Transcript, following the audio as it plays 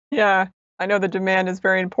Yeah, I know the demand is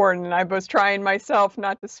very important, and I was trying myself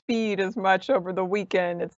not to speed as much over the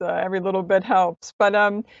weekend. It's every little bit helps. But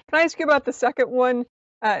can I ask you about the second one?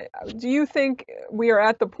 Uh, do you think we are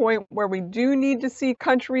at the point where we do need to see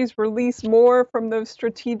countries release more from those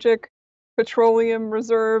strategic petroleum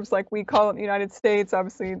reserves, like we call it in the United States?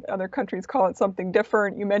 Obviously, other countries call it something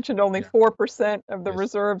different. You mentioned only Yeah. 4% of the Yes.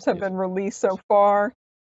 reserves have Yes. been released so far.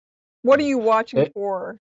 What are Yes. you watching Uh,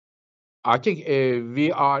 for? I think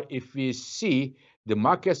if we see the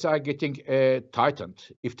markets are getting tightened,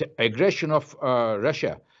 if the aggression of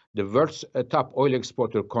Russia, the world's top oil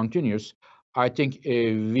exporter, continues, I think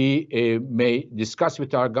we may discuss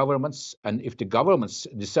with our governments, and if the governments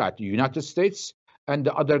decide, the United States and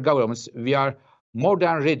the other governments, we are more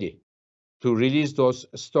than ready to release those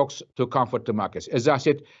stocks to comfort the markets. As I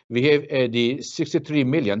said, we have the 63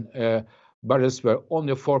 million barrels were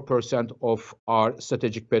only 4% of our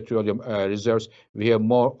strategic petroleum reserves. We have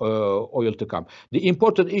more oil to come. The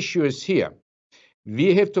important issue is here.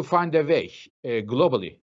 We have to find a way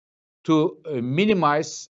globally to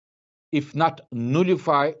minimize, if not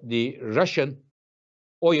nullify, the Russian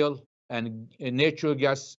oil and natural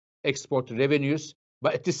gas export revenues,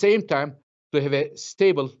 but at the same time to have a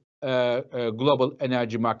stable global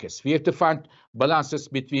energy markets. We have to find balances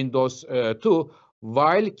between those two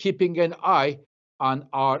while keeping an eye on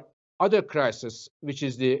our other crisis, which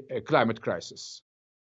is the climate crisis.